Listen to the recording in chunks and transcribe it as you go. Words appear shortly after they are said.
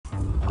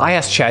I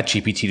asked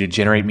ChatGPT to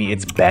generate me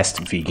its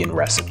best vegan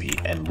recipe,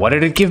 and what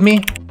did it give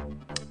me?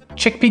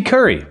 Chickpea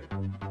curry.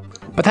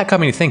 But that got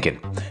me to thinking.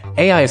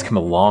 AI has come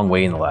a long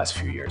way in the last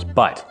few years,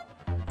 but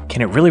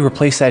can it really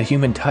replace that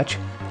human touch?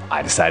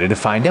 I decided to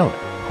find out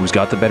who's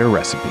got the better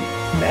recipe,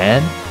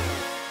 man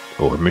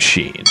or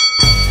machine.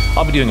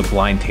 I'll be doing a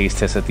blind taste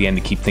test at the end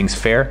to keep things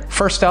fair.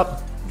 First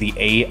up, the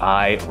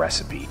AI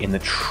recipe. In the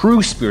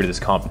true spirit of this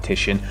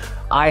competition,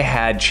 I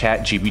had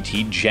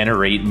ChatGPT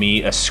generate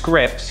me a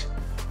script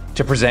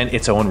to present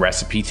its own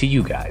recipe to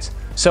you guys.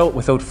 So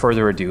without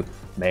further ado,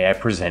 may I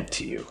present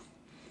to you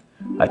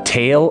a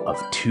tale of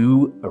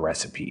two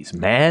recipes,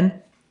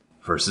 man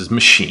versus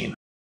machine.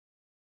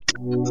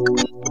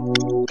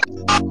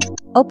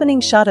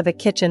 Opening shot of a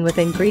kitchen with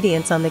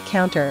ingredients on the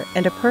counter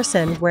and a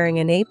person wearing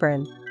an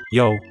apron.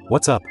 Yo,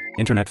 what's up,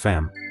 internet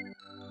fam?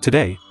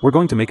 Today, we're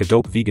going to make a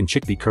dope vegan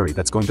chickpea curry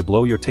that's going to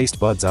blow your taste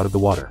buds out of the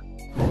water.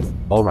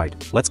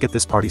 Alright, let's get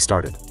this party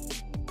started.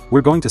 We're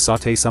going to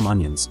saute some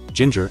onions,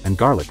 ginger, and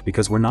garlic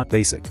because we're not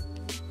basic.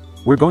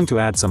 We're going to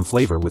add some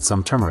flavor with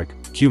some turmeric,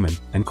 cumin,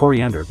 and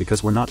coriander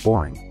because we're not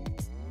boring.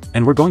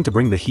 And we're going to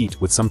bring the heat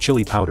with some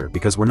chili powder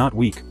because we're not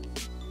weak.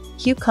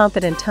 Cue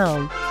confident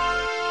tone.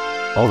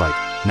 Alright,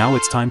 now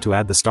it's time to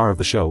add the star of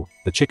the show,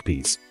 the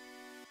chickpeas.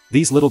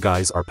 These little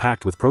guys are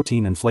packed with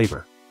protein and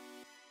flavor.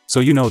 So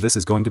you know this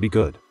is going to be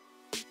good.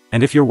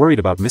 And if you're worried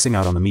about missing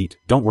out on the meat,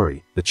 don't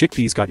worry, the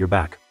chickpeas got your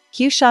back.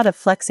 Cue shot of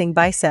flexing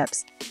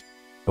biceps.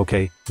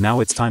 Okay, now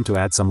it's time to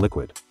add some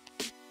liquid.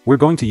 We're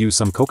going to use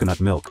some coconut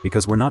milk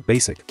because we're not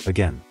basic,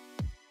 again.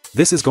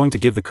 This is going to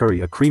give the curry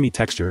a creamy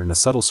texture and a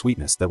subtle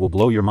sweetness that will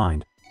blow your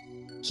mind.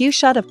 Cue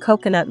shot of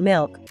coconut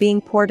milk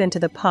being poured into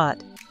the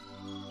pot.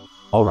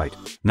 Alright,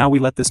 now we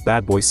let this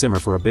bad boy simmer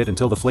for a bit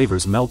until the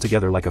flavors meld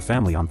together like a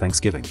family on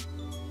Thanksgiving.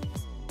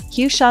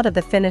 Cue shot of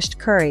the finished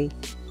curry.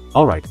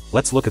 Alright,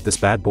 let's look at this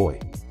bad boy.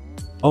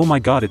 Oh my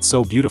god, it's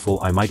so beautiful,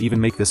 I might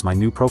even make this my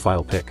new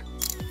profile pic.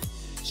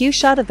 Cue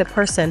shot of the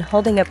person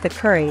holding up the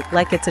curry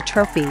like it's a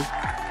trophy.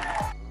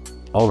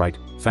 Alright,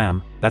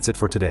 fam, that's it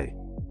for today.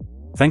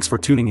 Thanks for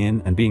tuning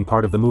in and being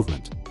part of the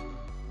movement.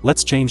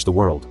 Let's change the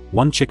world,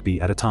 one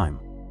chickpea at a time.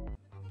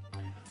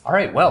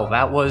 Alright, well,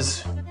 that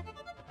was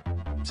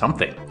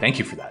something. Thank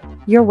you for that.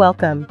 You're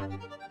welcome.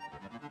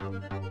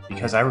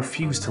 Because I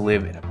refuse to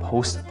live in a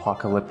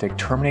post-apocalyptic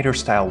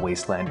Terminator-style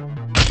wasteland.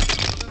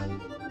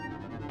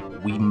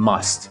 We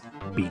must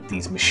beat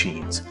these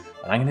machines,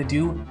 and I'm gonna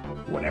do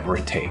whatever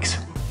it takes.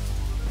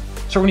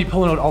 So we're gonna be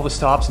pulling out all the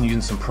stops and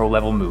using some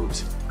pro-level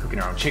moves. Cooking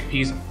our own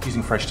chickpeas,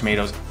 using fresh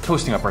tomatoes,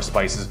 toasting up our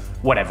spices,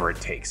 whatever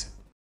it takes.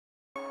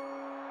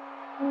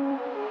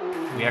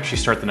 We actually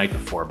start the night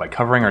before by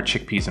covering our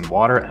chickpeas in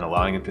water and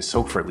allowing them to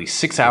soak for at least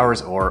 6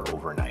 hours or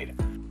overnight.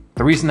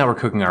 The reason that we're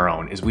cooking our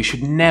own is we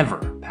should never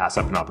pass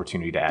up an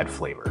opportunity to add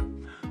flavor.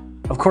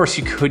 Of course,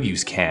 you could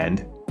use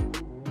canned,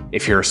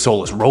 if you're a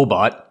soulless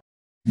robot.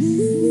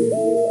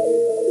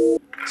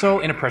 So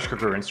in a pressure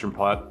cooker or Instant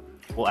Pot,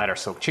 we'll add our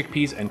soaked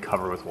chickpeas and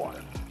cover with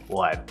water.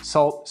 We'll add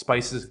salt,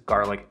 spices,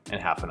 garlic,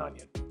 and half an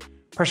onion.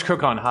 Pressure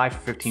cook on high for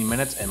 15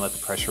 minutes and let the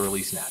pressure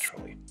release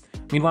naturally.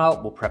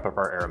 Meanwhile, we'll prep up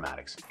our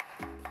aromatics.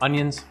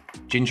 Onions,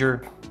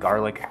 ginger,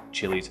 garlic,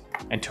 chilies,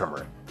 and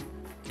turmeric.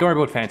 Don't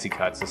worry about fancy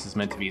cuts, this is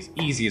meant to be as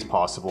easy as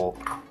possible.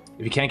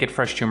 If you can't get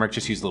fresh turmeric,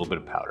 just use a little bit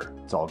of powder,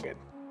 it's all good.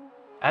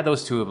 Add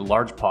those to a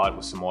large pot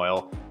with some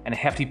oil and a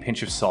hefty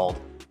pinch of salt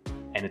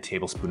and a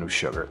tablespoon of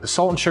sugar. The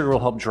salt and sugar will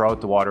help draw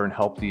out the water and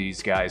help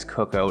these guys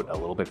cook out a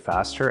little bit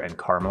faster and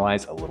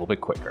caramelize a little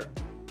bit quicker.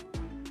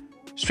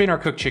 Strain our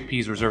cooked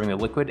chickpeas, reserving the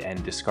liquid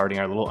and discarding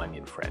our little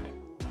onion friend.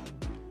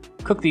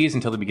 Cook these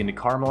until they begin to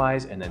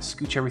caramelize and then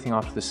scooch everything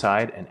off to the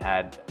side and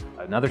add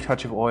another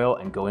touch of oil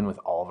and go in with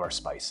all of our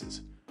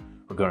spices.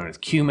 We're going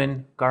with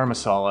cumin, garam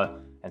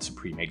masala, and some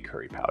pre-made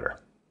curry powder.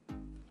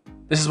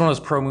 This is one of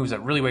those pro moves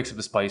that really wakes up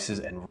the spices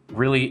and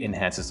really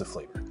enhances the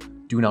flavor.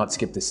 Do not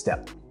skip this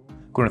step.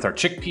 Going with our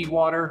chickpea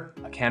water,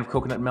 a can of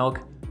coconut milk,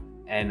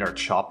 and our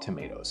chopped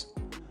tomatoes.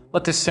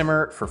 Let this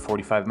simmer for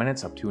 45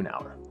 minutes up to an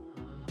hour.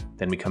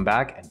 Then we come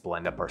back and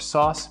blend up our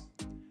sauce,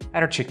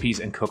 add our chickpeas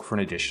and cook for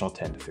an additional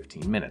 10 to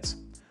 15 minutes.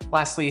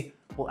 Lastly,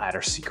 we'll add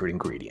our secret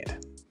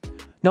ingredient.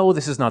 No,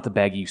 this is not the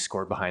baggie you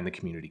scored behind the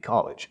community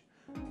college.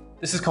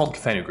 This is called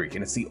fenugreek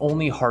and it's the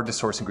only hard to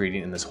source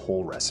ingredient in this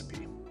whole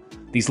recipe.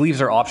 These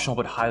leaves are optional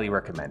but highly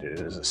recommended.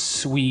 It has a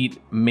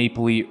sweet,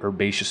 mapley,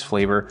 herbaceous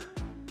flavor,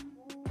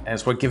 and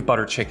it's what gives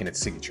butter chicken its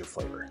signature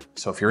flavor.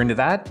 So if you're into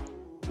that,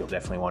 you'll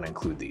definitely want to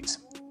include these.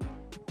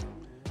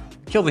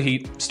 Kill the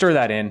heat, stir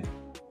that in,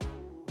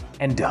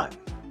 and done.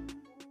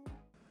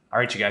 All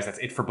right, you guys, that's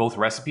it for both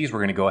recipes. We're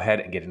gonna go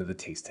ahead and get into the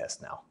taste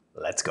test now.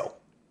 Let's go.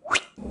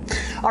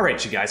 All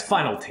right, you guys,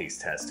 final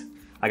taste test.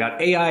 I got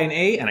AI and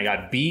A, and I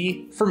got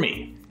B for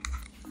me.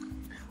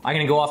 I'm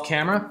gonna go off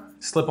camera,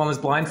 slip on this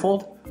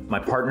blindfold. My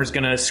partner's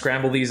gonna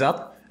scramble these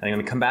up, and I'm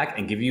gonna come back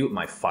and give you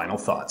my final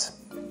thoughts.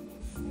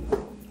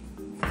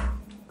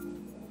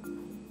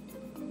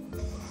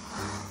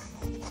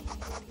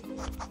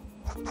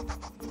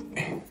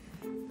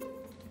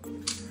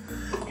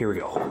 Here we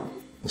go.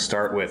 We'll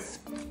start with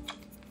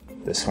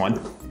this one.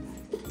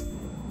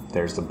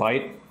 There's the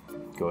bite.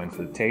 Go in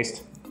for the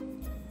taste.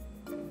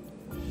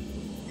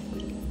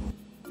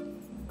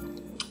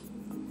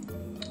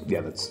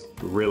 Yeah, that's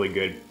really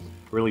good.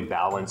 Really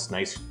balanced,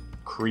 nice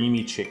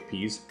creamy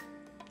chickpeas.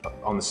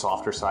 On the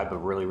softer side, but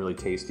really, really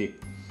tasty.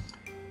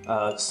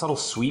 Subtle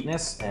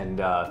sweetness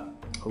and a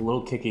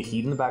little kick of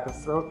heat in the back of the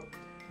throat.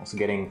 Also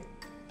getting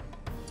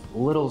a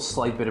little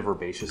slight bit of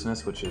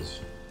herbaceousness, which is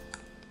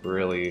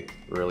really,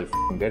 really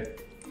f***ing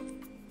good.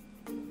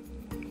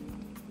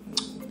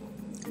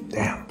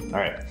 Damn. All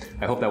right.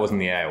 I hope that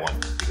wasn't the AI one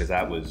because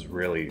that was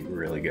really,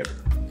 really good.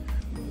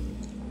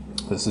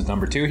 This is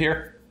number 2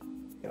 here.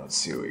 Yeah, let's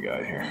see what we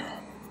got here.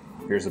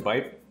 Here's a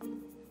bite.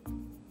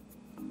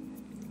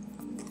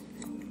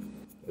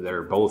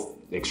 They're both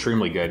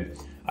extremely good.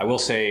 I will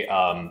say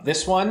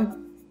this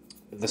one,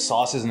 the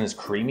sauce isn't as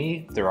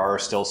creamy. There are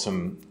still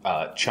some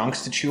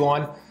chunks to chew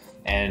on,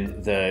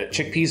 and the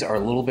chickpeas are a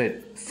little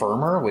bit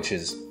firmer, which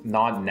is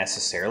not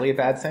necessarily a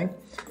bad thing.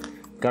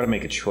 Got to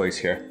make a choice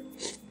here.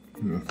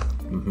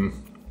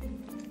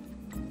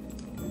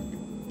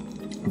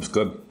 It's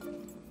good.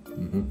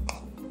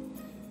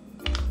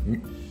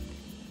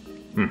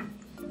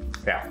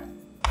 Yeah,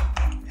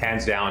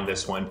 hands down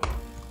this one,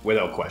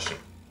 without question.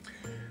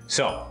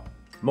 So,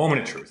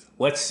 moment of truth.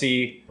 Let's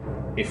see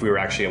if we were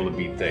actually able to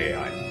beat the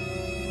AI.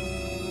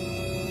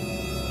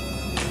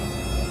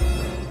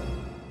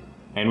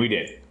 And we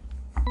did.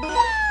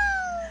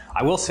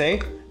 I will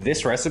say,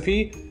 this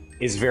recipe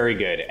is very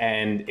good,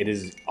 and it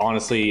is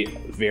honestly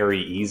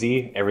very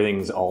easy.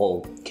 Everything's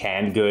all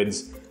canned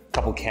goods, a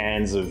couple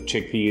cans of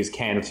chickpeas,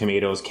 can of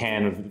tomatoes,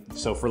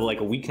 so for like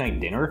a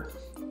weeknight dinner,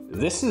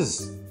 this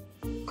is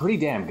pretty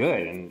damn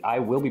good, and I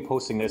will be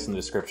posting this in the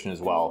description as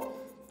well.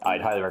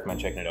 I'd highly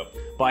recommend checking it out.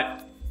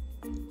 But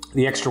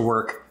the extra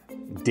work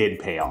did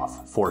pay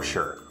off, for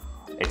sure.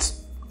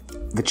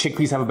 The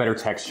chickpeas have a better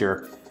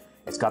texture.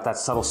 It's got that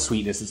subtle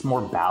sweetness. It's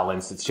more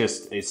balanced.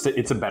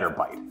 It's a better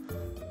bite.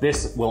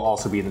 This will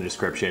also be in the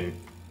description.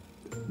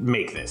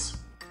 Make this.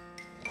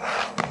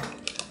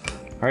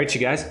 All right,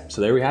 you guys,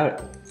 so there we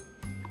have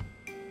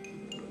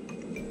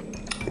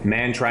it.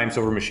 Man triumphs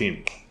over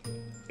machine,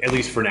 at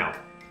least for now.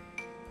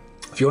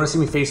 If you want to see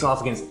me face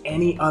off against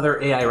any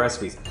other AI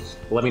recipes,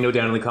 let me know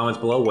down in the comments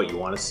below what you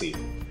want to see.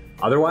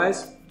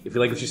 Otherwise, if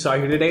you like what you saw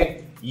here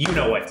today, you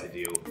know what to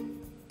do.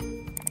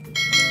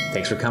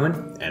 Thanks for coming,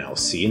 and I'll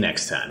see you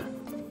next time.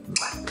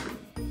 Bye.